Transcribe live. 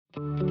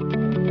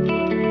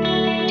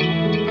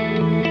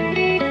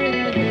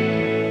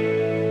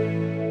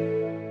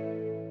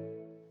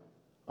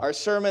Our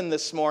sermon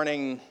this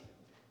morning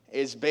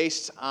is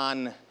based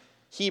on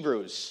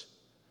Hebrews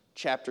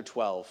chapter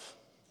 12.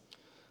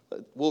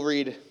 We'll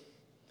read,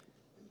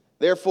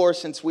 "Therefore,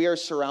 since we are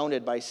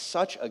surrounded by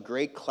such a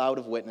great cloud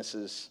of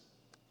witnesses,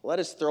 let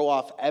us throw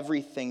off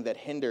everything that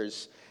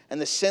hinders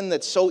and the sin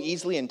that so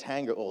easily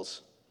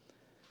entangles,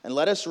 and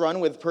let us run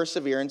with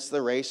perseverance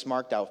the race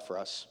marked out for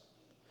us,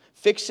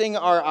 fixing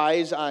our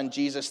eyes on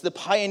Jesus, the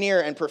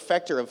pioneer and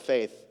perfecter of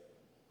faith.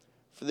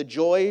 For the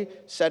joy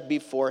set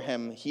before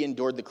him, he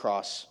endured the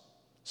cross,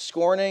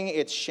 scorning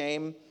its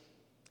shame,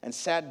 and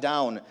sat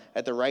down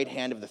at the right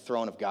hand of the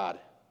throne of God.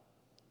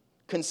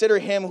 Consider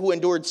him who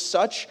endured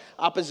such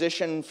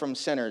opposition from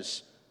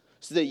sinners,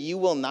 so that you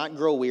will not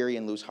grow weary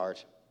and lose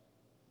heart.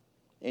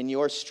 In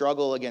your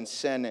struggle against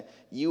sin,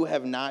 you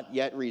have not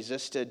yet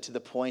resisted to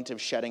the point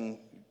of shedding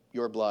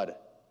your blood.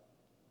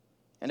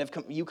 And have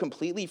you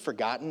completely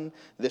forgotten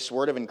this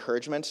word of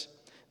encouragement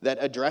that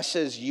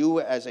addresses you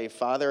as a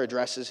father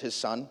addresses his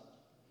son?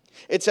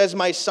 It says,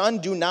 'My son,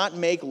 do not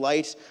make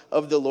light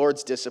of the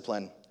Lord's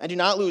discipline, and do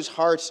not lose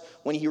heart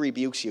when he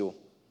rebukes you.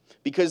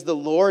 Because the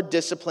Lord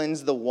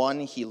disciplines the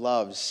one he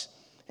loves,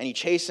 and he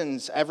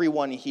chastens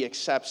everyone he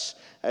accepts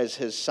as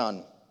his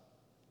son.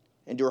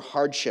 Endure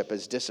hardship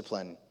as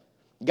discipline.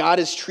 God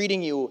is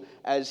treating you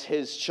as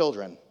his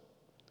children.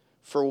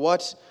 For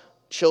what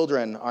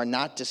children are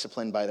not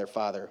disciplined by their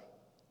father?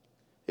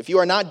 If you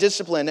are not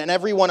disciplined, and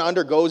everyone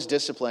undergoes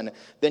discipline,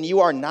 then you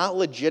are not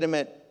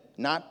legitimate,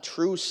 not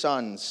true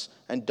sons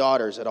and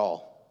daughters at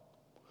all.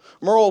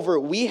 Moreover,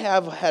 we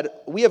have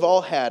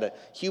all had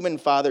human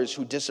fathers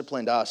who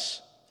disciplined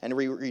us, and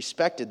we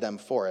respected them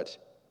for it.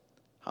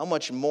 How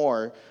much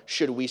more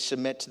should we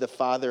submit to the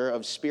Father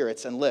of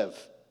spirits and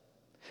live?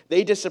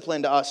 They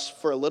disciplined us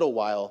for a little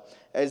while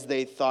as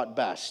they thought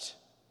best,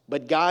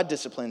 but God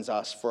disciplines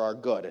us for our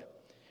good,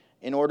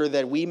 in order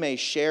that we may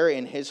share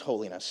in his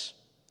holiness.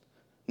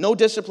 No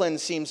discipline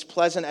seems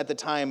pleasant at the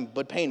time,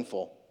 but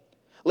painful.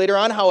 Later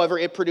on, however,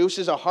 it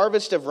produces a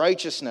harvest of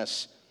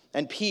righteousness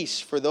and peace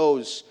for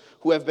those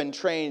who have been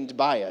trained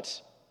by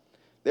it.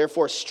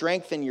 Therefore,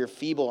 strengthen your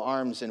feeble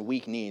arms and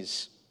weak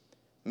knees.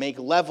 Make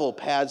level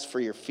paths for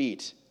your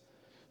feet,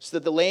 so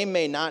that the lame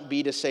may not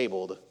be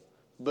disabled,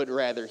 but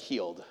rather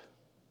healed."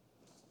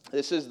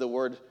 This is the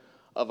word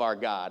of our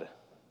God.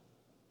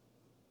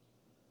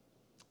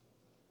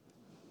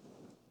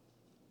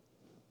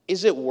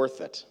 Is it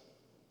worth it?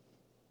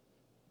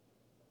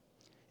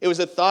 It was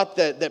a thought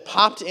that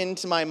popped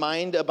into my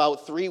mind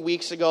about 3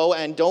 weeks ago,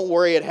 and don't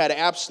worry, it had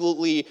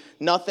absolutely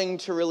nothing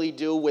to really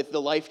do with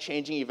the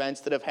life-changing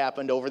events that have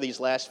happened over these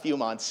last few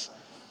months.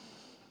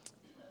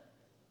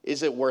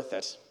 Is it worth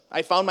it?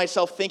 I found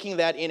myself thinking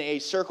that in a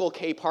Circle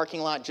K parking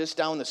lot just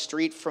down the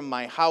street from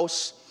my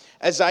house,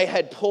 as I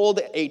had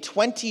pulled a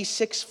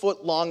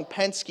 26-foot-long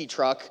Penske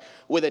truck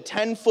with a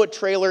 10-foot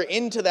trailer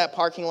into that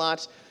parking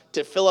lot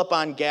to fill up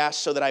on gas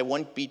so that I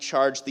wouldn't be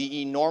charged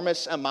the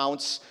enormous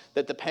amounts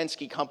that the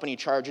Penske company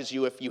charges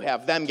you if you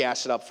have them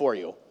gas it up for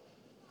you.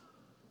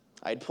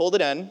 I had pulled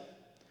it in.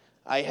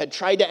 I had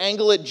tried to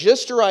angle it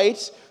just right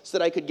so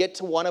that I could get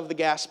to one of the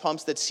gas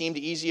pumps that seemed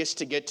easiest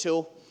to get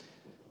to.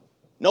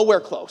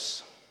 Nowhere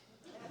close.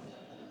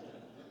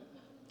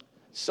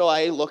 So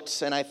I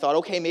looked and I thought,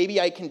 okay, maybe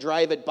I can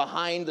drive it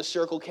behind the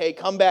Circle K,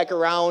 come back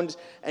around,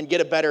 and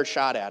get a better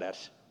shot at it.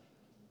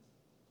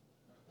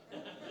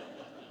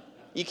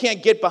 You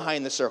can't get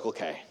behind the Circle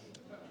K.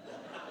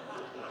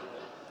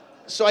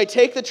 So I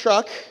take the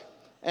truck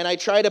and I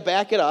try to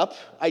back it up.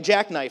 I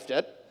jackknifed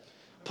it,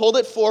 pulled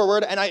it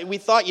forward, and we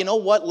thought, you know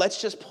what, let's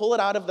just pull it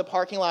out of the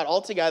parking lot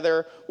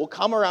altogether. We'll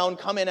come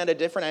in at a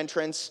different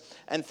entrance,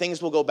 and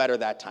things will go better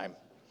that time.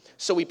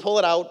 So we pull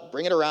it out,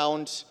 bring it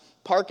around,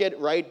 park it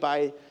right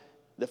by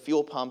the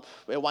fuel pump.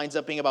 It winds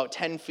up being about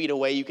 10 feet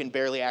away. You can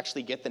barely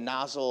actually get the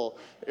nozzle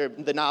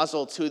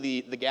to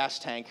the gas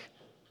tank.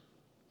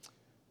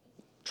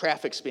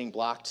 Traffic's being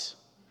blocked.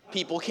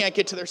 People can't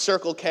get to their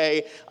Circle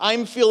K.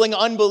 I'm feeling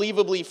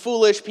unbelievably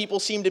foolish. People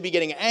seem to be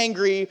getting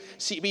angry.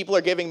 People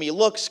are giving me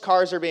looks.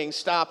 Cars are being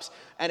stopped.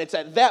 And it's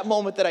at that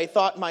moment that I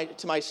thought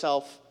to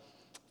myself,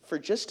 for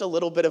just a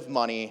little bit of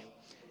money,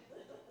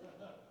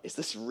 is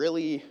this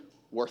really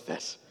worth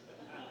it?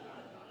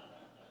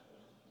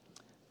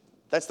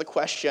 That's the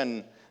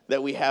question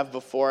that we have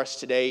before us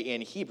today in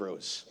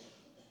Hebrews.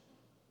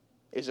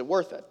 Is it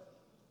worth it?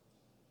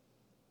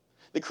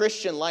 The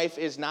Christian life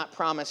is not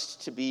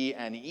promised to be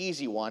an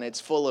easy one. It's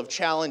full of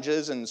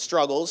challenges and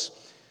struggles.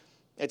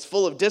 It's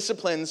full of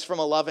disciplines from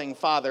a loving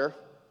Father.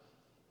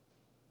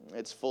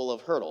 It's full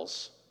of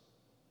hurdles.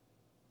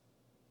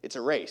 It's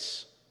a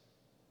race.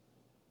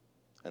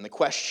 And the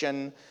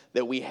question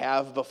that we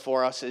have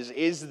before us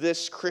is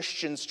this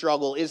Christian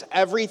struggle, is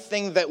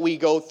everything that we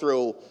go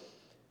through,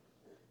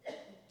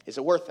 is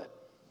it worth it?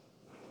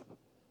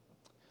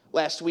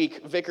 Last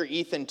week, Vicar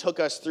Ethan took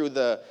us through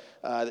the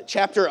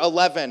chapter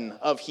 11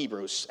 of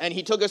Hebrews, and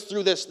he took us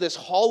through this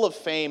hall of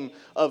fame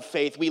of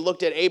faith. We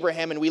looked at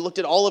Abraham, and we looked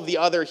at all of the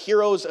other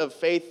heroes of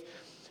faith,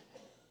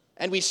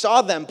 and we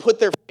saw them put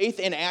their faith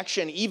in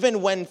action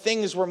even when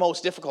things were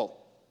most difficult.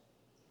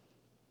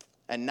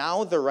 And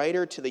now the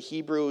writer to the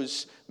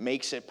Hebrews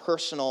makes it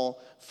personal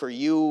for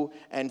you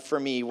and for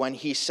me when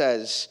he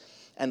says,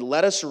 "And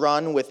let us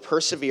run with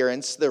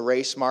perseverance the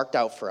race marked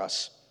out for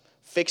us,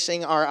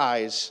 fixing our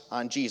eyes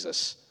on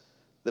Jesus,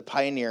 the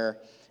pioneer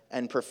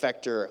and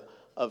perfecter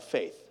of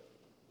faith."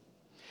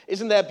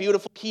 Isn't that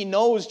beautiful? He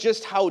knows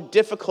just how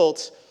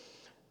difficult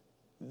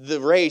the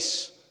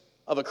race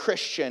of a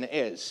Christian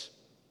is.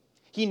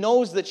 He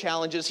knows the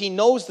challenges, he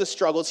knows the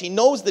struggles, he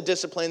knows the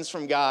disciplines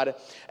from God,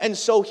 and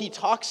so he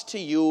talks to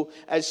you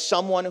as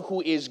someone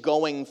who is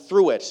going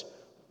through it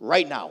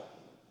right now.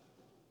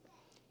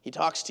 He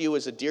talks to you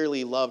as a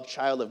dearly loved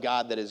child of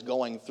God that is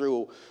going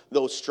through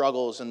those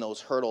struggles and those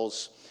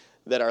hurdles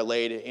that are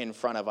laid in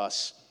front of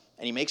us,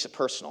 and he makes it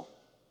personal.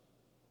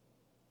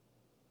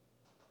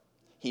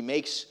 He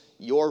makes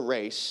your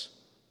race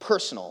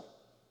personal,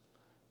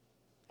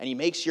 and he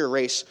makes your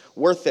race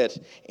worth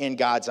it in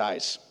God's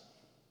eyes.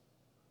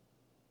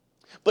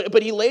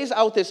 But he lays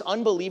out this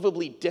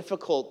unbelievably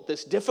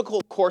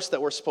difficult course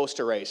that we're supposed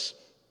to race.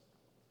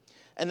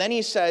 And then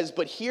he says,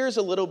 but here's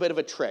a little bit of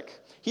a trick.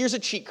 Here's a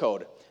cheat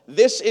code.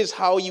 This is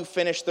how you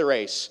finish the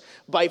race,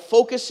 by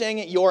focusing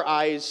your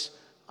eyes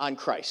on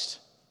Christ,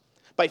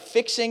 by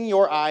fixing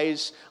your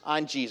eyes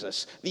on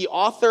Jesus, the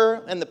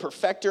author and the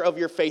perfecter of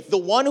your faith, the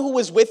one who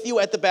was with you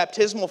at the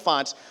baptismal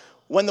font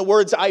when the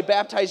words, "I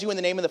baptize you in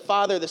the name of the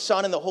Father, the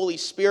Son, and the Holy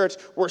Spirit,"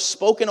 were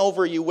spoken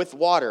over you with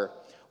water.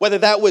 Whether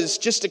that was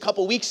just a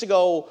couple weeks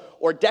ago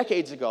or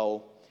decades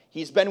ago,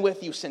 he's been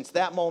with you since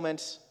that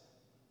moment,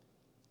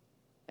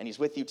 and he's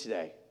with you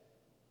today.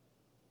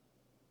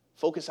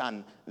 Focus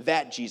on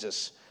that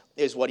Jesus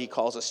is what he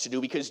calls us to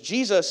do, because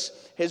Jesus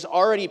has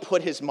already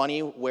put his money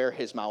where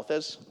his mouth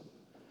is.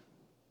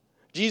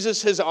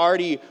 Jesus has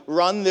already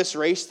run this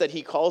race that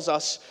he calls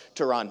us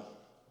to run.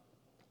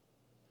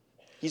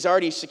 He's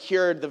already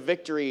secured the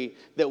victory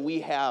that we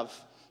have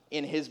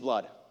in his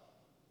blood.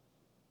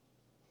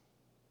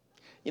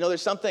 You know,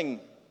 there's something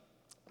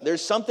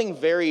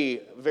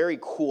very, very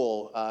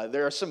cool.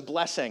 There are some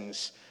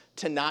blessings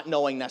to not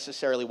knowing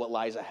necessarily what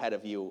lies ahead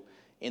of you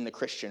in the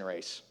Christian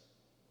race.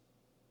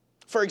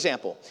 For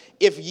example,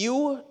 if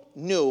you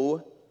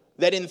knew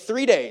that in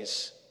 3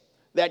 days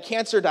that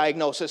cancer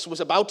diagnosis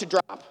was about to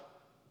drop,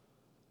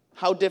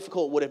 how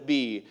difficult would it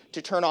be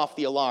to turn off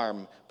the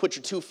alarm, put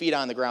your 2 feet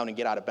on the ground, and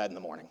get out of bed in the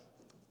morning?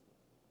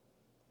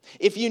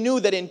 If you knew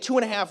that in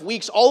 2.5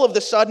 weeks, all of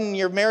a sudden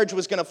your marriage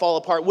was going to fall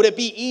apart, would it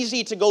be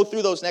easy to go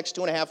through those next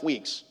 2.5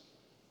 weeks?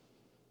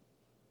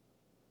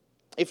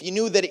 If you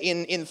knew that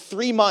in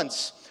 3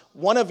 months,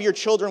 one of your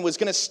children was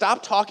going to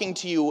stop talking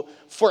to you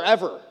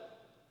forever,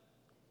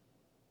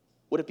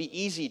 would it be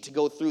easy to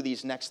go through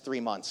these next 3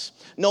 months?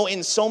 No,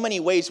 in so many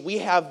ways, we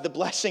have the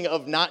blessing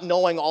of not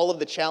knowing all of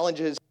the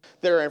challenges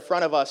that are in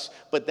front of us,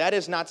 but that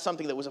is not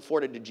something that was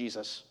afforded to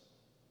Jesus.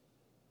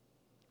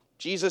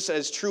 Jesus,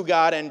 as true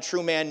God and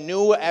true man,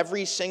 knew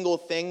every single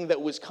thing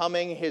that was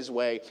coming his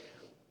way.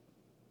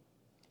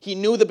 He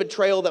knew the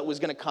betrayal that was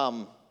going to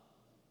come,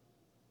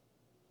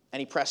 and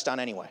he pressed on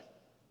anyway.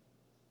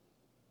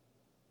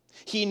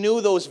 He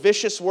knew those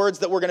vicious words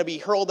that were going to be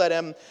hurled at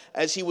him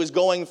as he was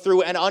going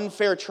through an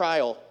unfair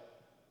trial,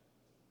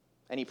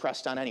 and he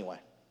pressed on anyway.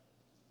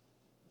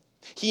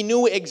 He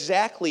knew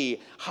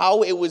exactly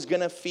how it was going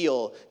to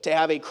feel to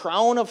have a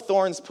crown of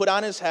thorns put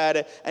on his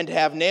head and to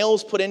have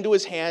nails put into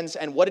his hands.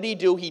 And what did he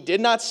do? He did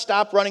not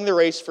stop running the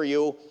race for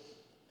you.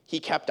 He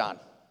kept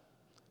on.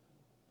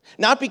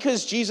 Not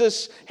because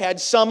Jesus had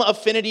some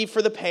affinity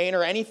for the pain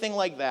or anything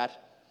like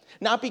that.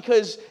 Not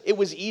because it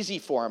was easy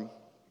for him.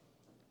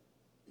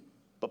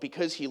 But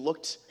because he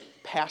looked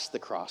past the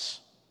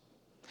cross.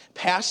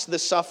 Past the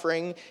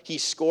suffering. He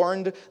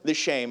scorned the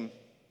shame.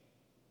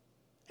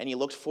 And he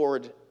looked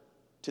forward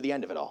to the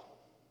end of it all.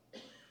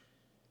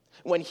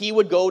 When he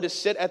would go to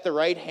sit at the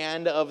right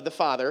hand of the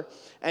Father,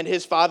 and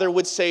his Father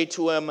would say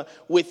to him,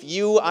 "With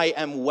you I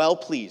am well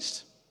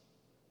pleased."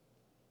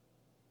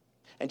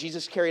 And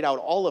Jesus carried out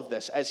all of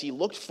this as he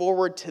looked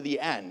forward to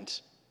the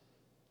end,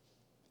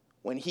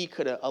 when he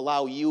could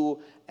allow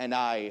you and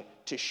I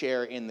to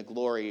share in the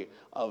glory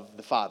of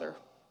the Father.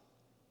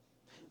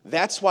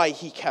 That's why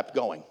he kept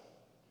going.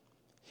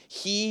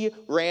 He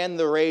ran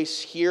the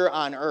race here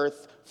on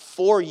earth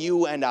for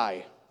you and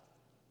I,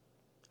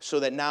 so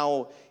that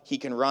now he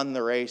can run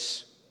the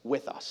race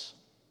with us.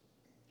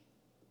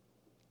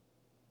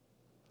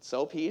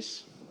 So,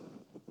 peace.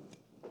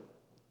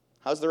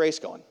 How's the race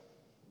going?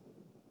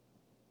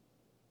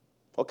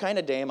 What kind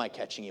of day am I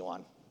catching you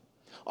on?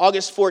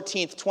 August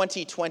 14th,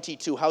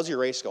 2022, how's your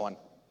race going?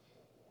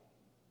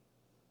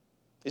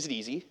 Is it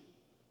easy?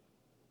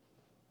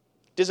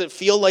 Does it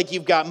feel like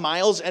you've got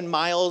miles and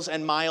miles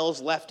and miles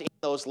left in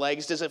those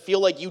legs? Does it feel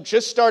like you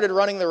just started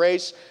running the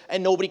race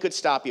and nobody could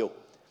stop you?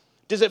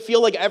 Does it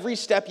feel like every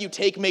step you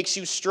take makes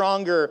you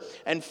stronger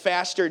and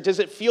faster? Does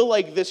it feel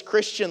like this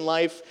Christian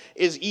life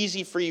is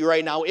easy for you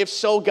right now? If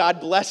so,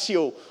 God bless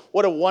you.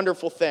 What a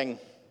wonderful thing.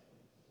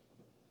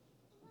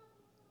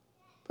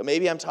 But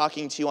maybe I'm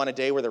talking to you on a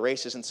day where the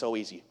race isn't so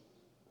easy.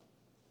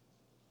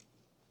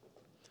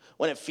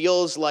 When it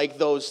feels like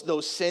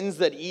those sins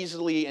that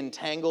easily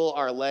entangle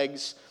our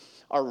legs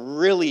are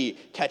really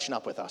catching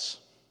up with us.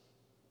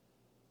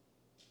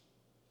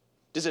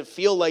 Does it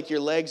feel like your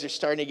legs are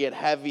starting to get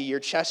heavy, your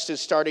chest is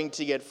starting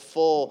to get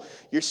full,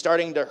 you're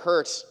starting to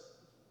hurt?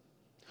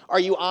 Are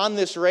you on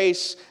this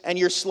race and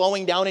you're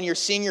slowing down and you're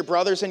seeing your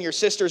brothers and your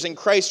sisters in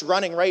Christ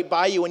running right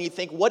by you and you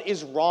think, what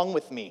is wrong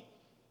with me?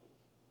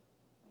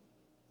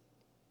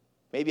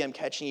 Maybe I'm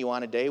catching you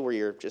on a day where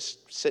you're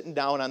just sitting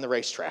down on the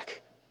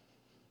racetrack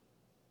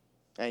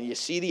and you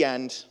see the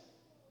end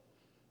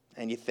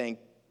and you think,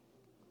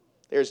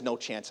 there's no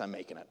chance I'm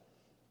making it.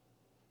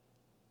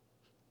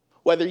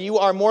 Whether you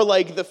are more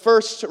like the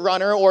first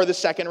runner or the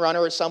second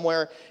runner or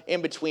somewhere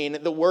in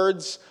between, the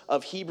words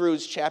of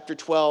Hebrews chapter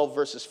 12,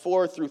 verses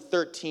 4 through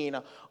 13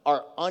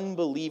 are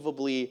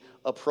unbelievably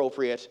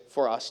appropriate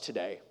for us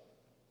today.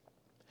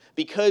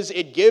 Because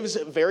it gives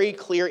very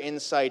clear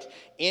insight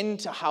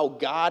into how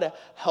God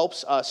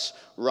helps us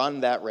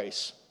run that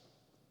race.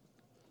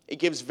 It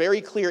gives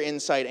very clear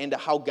insight into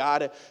how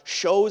God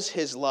shows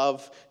his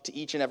love to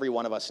each and every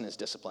one of us in his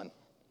discipline.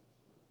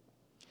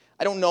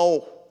 I don't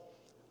know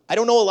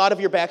a lot of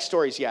your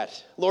backstories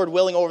yet. Lord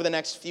willing, over the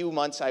next few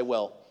months, I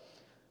will.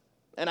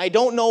 And I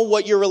don't know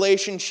what your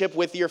relationship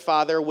with your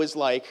father was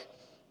like.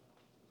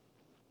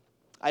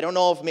 I don't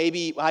know if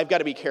maybe, I've got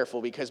to be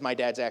careful because my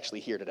dad's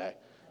actually here today.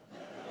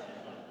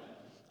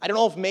 I don't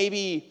know if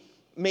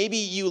maybe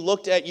you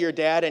looked at your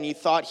dad and you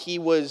thought he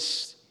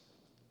was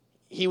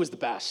the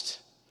best.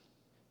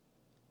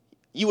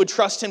 You would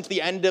trust him to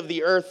the end of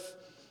the earth.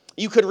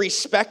 You could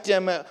respect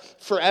him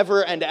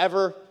forever and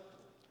ever.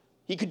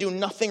 He could do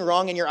nothing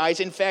wrong in your eyes.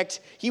 In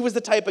fact, he was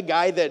the type of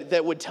guy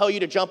that would tell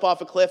you to jump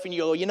off a cliff and you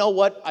go, you know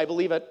what? I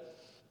believe it.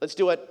 Let's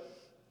do it.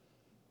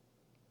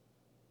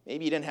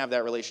 Maybe you didn't have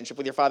that relationship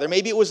with your father.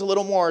 Maybe it was a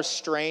little more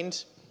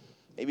strained.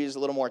 Maybe it was a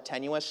little more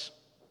tenuous.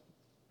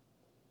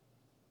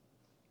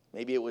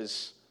 Maybe it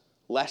was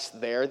less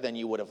there than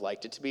you would have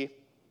liked it to be.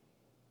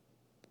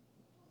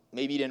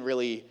 Maybe you didn't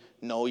really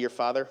know your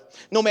father.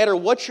 No matter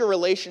what your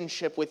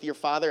relationship with your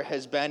father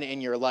has been in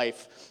your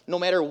life, no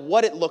matter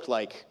what it looked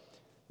like,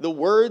 the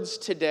words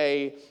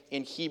today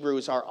in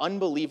Hebrews are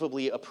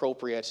unbelievably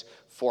appropriate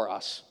for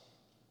us.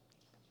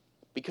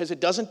 Because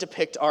it doesn't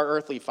depict our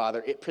earthly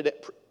father,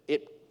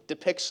 it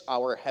depicts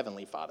our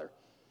heavenly Father.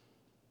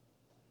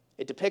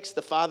 It depicts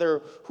the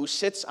Father who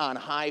sits on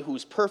high,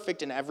 who's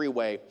perfect in every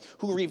way,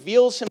 who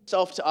reveals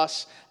himself to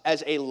us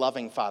as a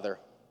loving Father.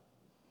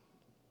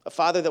 A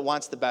Father that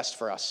wants the best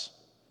for us.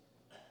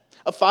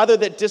 A Father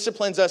that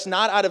disciplines us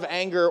not out of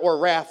anger or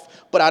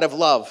wrath, but out of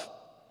love.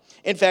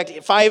 In fact,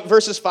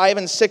 verses 5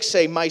 and 6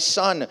 say, "My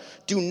son,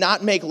 do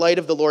not make light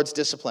of the Lord's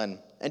discipline,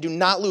 and do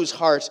not lose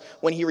heart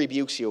when he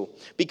rebukes you,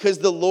 because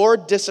the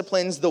Lord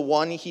disciplines the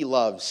one he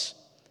loves,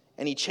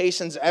 and he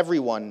chastens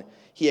everyone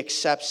he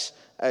accepts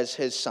as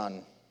his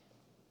son."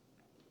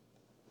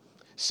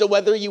 So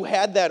whether you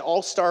had that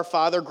all-star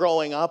father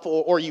growing up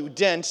or you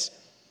didn't,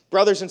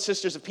 brothers and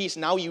sisters of peace,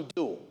 now you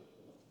do.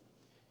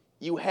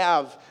 You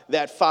have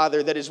that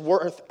Father that is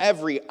worth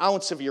every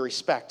ounce of your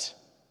respect.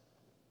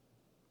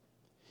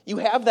 You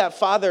have that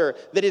Father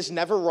that is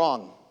never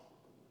wrong,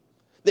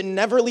 that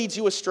never leads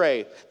you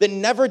astray, that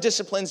never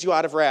disciplines you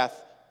out of wrath,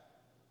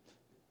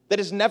 that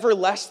is never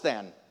less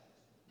than.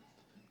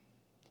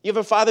 You have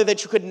a Father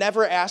that you could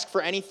never ask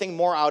for anything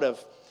more out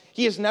of.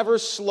 He is never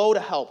slow to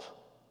help.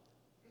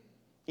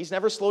 He's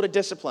never slow to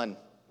discipline.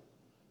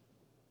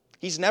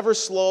 He's never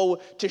slow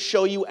to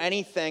show you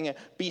anything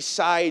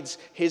besides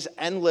his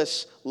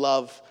endless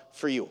love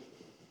for you.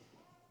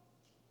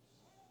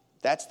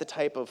 That's the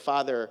type of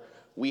Father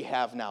we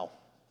have now.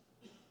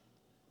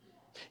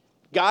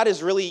 God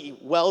is really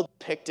well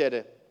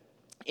depicted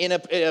in a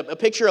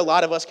picture a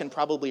lot of us can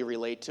probably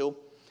relate to.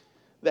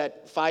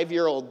 That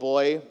 5-year-old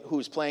boy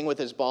who's playing with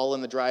his ball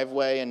in the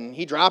driveway, and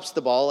he drops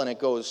the ball and it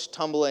goes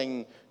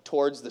tumbling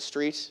towards the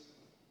street.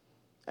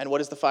 And what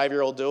does the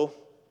 5-year-old do?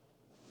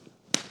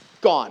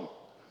 Gone.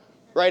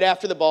 Right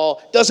after the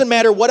ball. Doesn't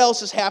matter what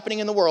else is happening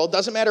in the world.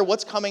 Doesn't matter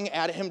what's coming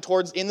at him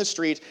towards in the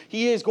street.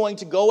 He is going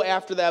to go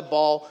after that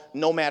ball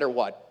no matter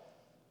what.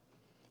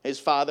 His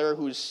father,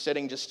 who's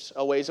sitting just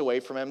a ways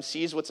away from him,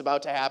 sees what's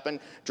about to happen,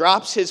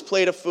 drops his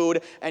plate of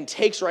food, and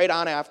takes right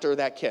on after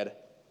that kid.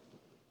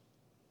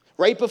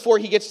 Right before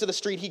he gets to the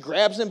street, he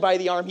grabs him by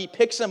the arm, he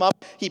picks him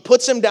up, he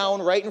puts him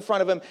down right in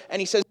front of him, and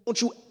he says, "Don't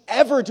you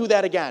ever do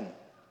that again."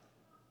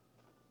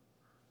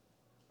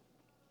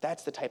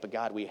 That's the type of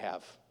God we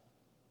have.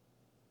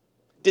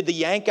 Did the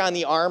yank on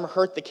the arm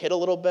hurt the kid a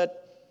little bit?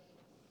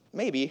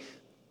 Maybe.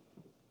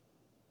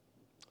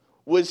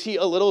 Was he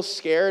a little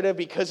scared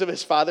because of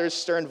his father's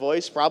stern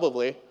voice?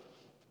 Probably.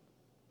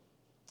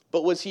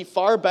 But was he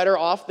far better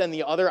off than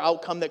the other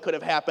outcome that could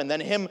have happened,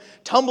 than him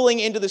tumbling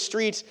into the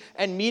streets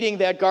and meeting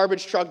that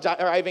garbage truck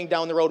driving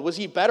down the road? Was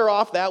he better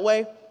off that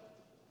way?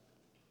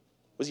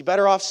 Was he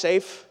better off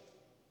safe?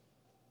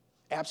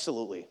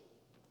 Absolutely.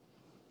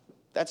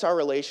 That's our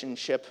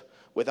relationship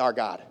with our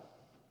God.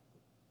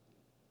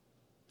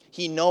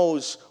 He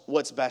knows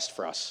what's best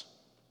for us.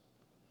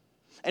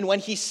 And when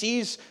he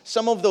sees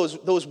some of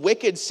those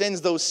wicked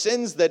sins, those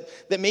sins that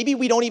maybe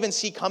we don't even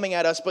see coming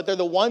at us, but they're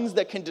the ones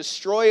that can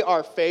destroy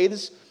our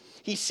faiths,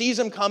 he sees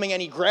them coming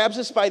and he grabs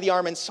us by the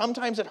arm, and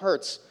sometimes it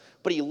hurts,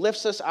 but he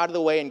lifts us out of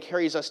the way and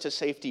carries us to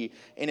safety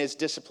in his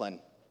discipline.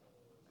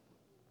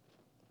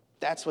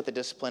 That's what the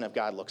discipline of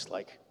God looks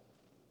like.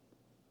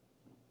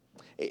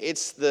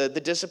 It's the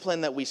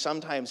discipline that we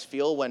sometimes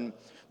feel when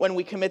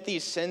we commit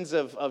these sins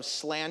of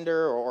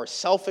slander or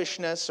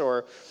selfishness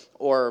or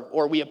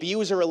we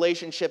abuse a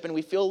relationship and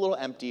we feel a little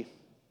empty.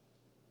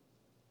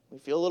 We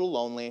feel a little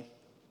lonely.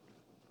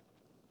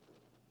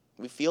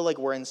 We feel like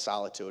we're in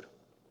solitude.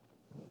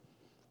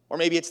 Or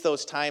maybe it's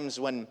those times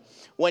when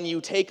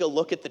you take a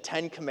look at the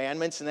 10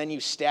 commandments and then you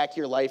stack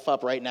your life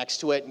up right next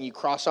to it and you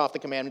cross off the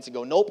commandments and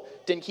go,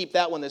 nope, didn't keep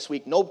that one this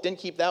week. Nope, didn't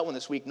keep that one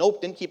this week.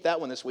 Nope, didn't keep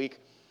that one this week.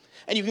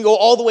 And you can go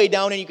all the way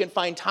down and you can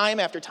find time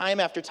after time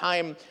after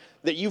time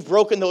that you've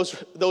broken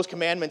those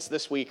commandments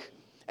this week.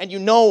 And you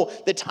know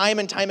that time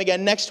and time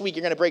again, next week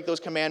you're going to break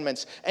those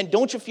commandments. And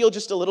don't you feel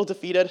just a little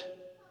defeated?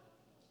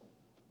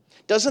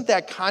 Doesn't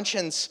that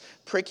conscience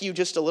prick you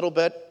just a little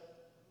bit?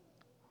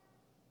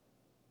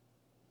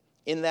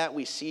 In that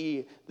we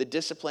see the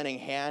disciplining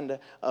hand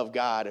of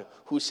God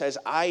who says,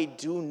 I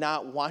do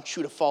not want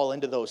you to fall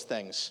into those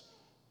things.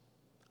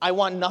 I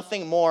want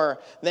nothing more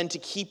than to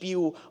keep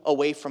you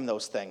away from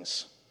those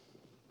things.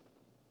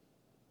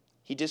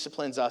 He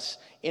disciplines us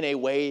in a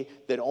way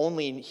that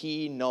only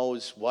he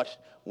knows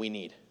what we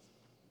need.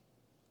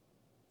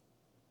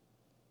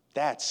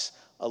 That's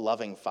a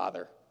loving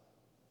Father.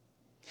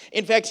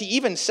 In fact, he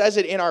even says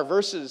it in our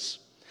verses.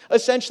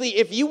 Essentially,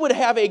 if you would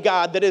have a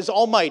God that is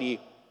almighty,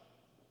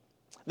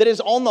 that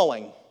is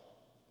all-knowing,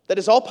 that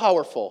is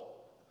all-powerful,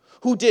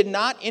 who did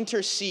not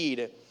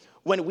intercede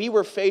when we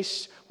were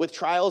faced with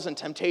trials and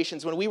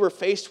temptations, when we were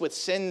faced with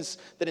sins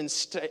that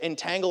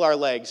entangle our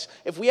legs,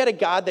 if we had a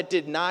God that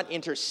did not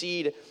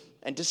intercede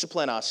and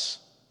discipline us,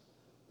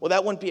 well,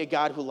 that wouldn't be a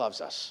God who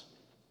loves us.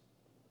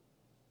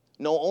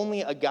 No,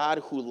 only a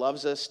God who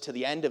loves us to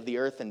the end of the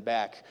earth and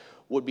back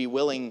would be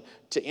willing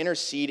to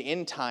intercede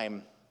in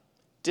time,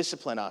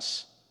 discipline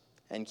us,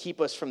 and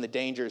keep us from the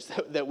dangers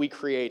that we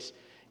create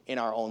in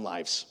our own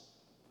lives.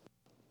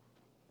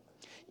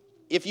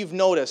 If you've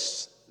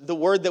noticed, the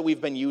word that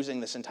we've been using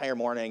this entire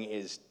morning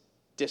is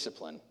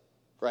discipline,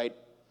 right?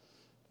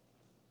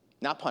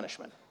 Not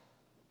punishment.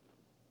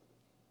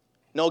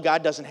 No,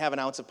 God doesn't have an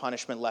ounce of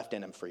punishment left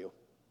in him for you.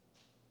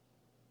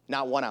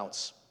 Not 1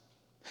 ounce.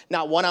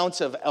 Not 1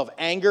 ounce of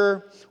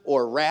anger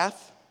or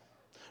wrath.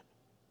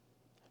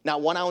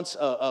 Not 1 ounce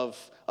of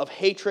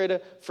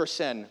hatred for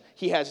sin.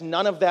 He has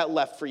none of that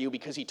left for you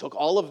because he took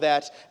all of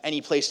that and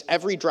he placed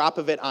every drop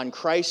of it on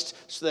Christ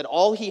so that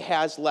all he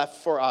has left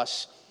for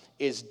us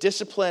is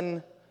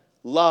discipline,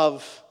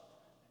 love,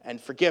 and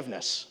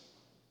forgiveness.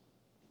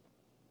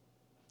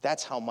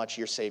 That's how much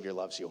your Savior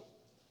loves you.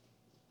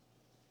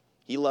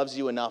 He loves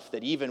you enough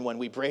that even when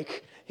we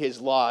break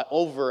his law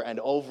over and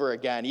over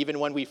again, even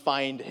when we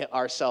find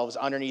ourselves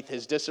underneath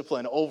his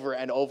discipline over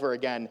and over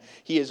again,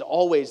 he is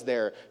always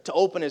there to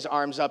open his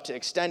arms up, to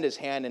extend his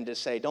hand, and to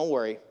say, don't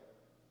worry,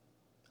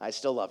 I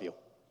still love you.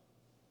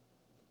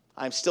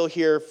 I'm still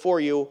here for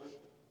you,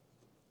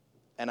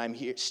 and I'm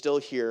still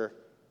here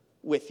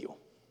with you.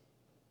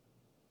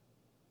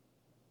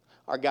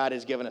 Our God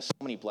has given us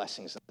so many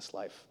blessings in this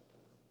life.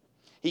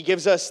 He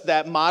gives us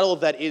that model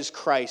that is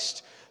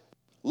Christ,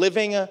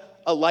 living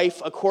a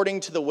life according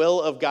to the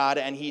will of God,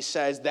 and he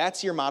says,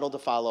 that's your model to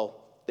follow.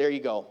 There you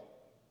go.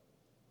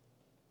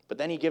 But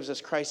then he gives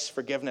us Christ's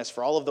forgiveness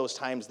for all of those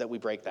times that we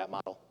break that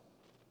model.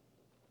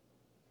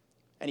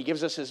 And he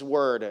gives us his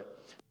word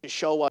to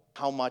show us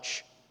how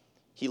much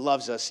he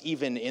loves us,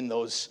 even in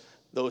those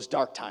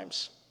dark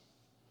times.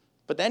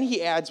 But then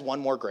he adds one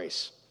more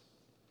grace.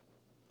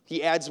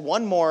 He adds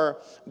one more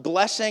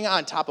blessing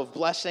on top of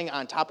blessing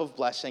on top of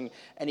blessing,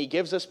 and he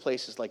gives us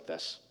places like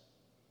this.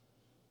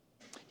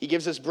 He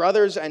gives us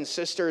brothers and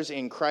sisters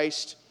in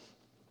Christ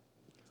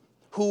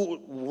who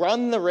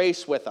run the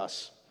race with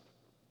us,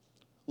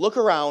 look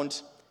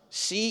around,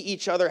 see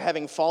each other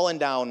having fallen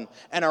down,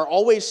 and are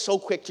always so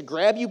quick to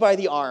grab you by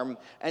the arm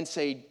and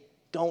say,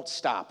 don't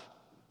stop.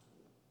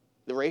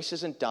 The race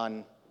isn't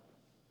done.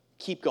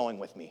 Keep going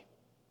with me.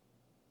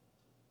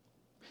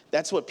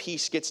 That's what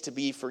peace gets to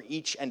be for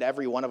each and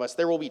every one of us.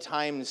 There will be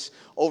times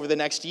over the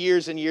next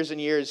years and years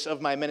and years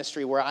of my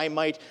ministry where I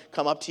might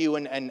come up to you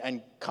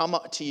and come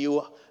up to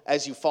you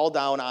as you fall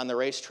down on the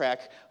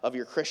racetrack of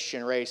your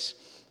Christian race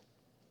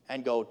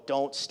and go,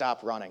 don't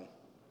stop running.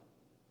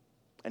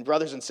 And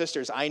brothers and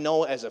sisters, I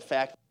know as a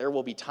fact there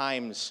will be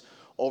times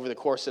over the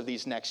course of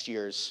these next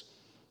years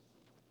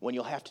when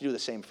you'll have to do the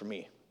same for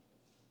me.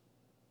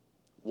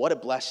 What a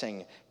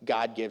blessing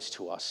God gives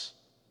to us.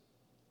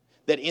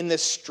 That in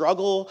this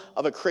struggle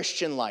of a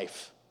Christian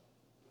life,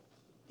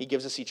 he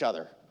gives us each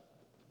other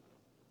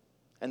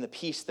and the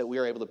peace that we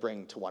are able to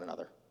bring to one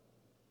another.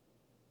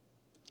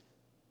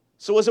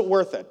 So was it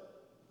worth it?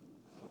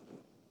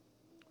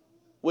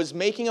 Was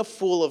making a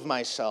fool of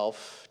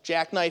myself,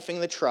 jackknifing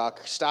the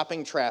truck,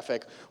 stopping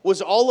traffic,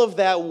 was all of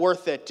that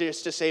worth it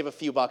just to save a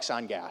few bucks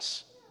on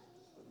gas?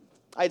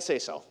 I'd say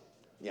so.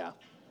 Yeah,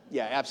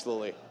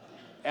 absolutely.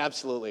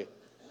 Absolutely.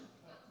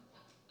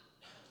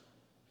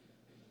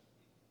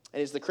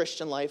 And is the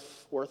Christian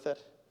life worth it?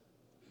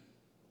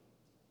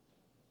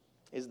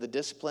 Is the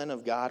discipline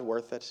of God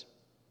worth it?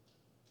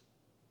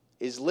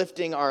 Is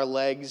lifting our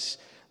legs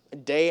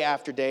day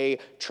after day,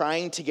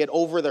 trying to get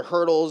over the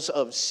hurdles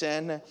of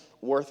sin,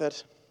 worth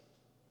it?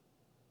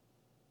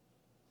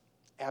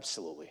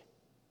 Absolutely.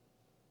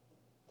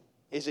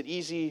 Is it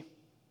easy?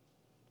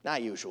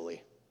 Not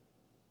usually.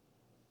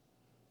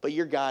 But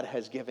your God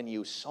has given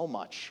you so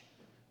much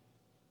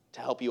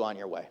to help you on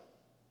your way.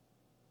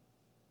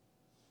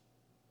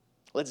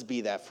 Let's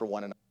be that for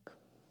one another.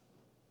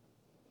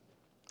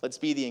 Let's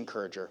be the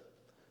encourager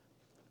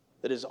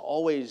that is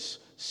always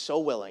so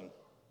willing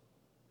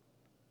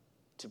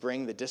to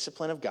bring the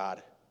discipline of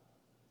God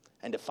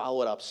and to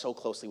follow it up so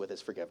closely with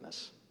his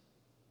forgiveness.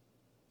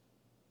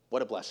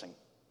 What a blessing.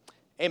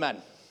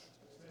 Amen.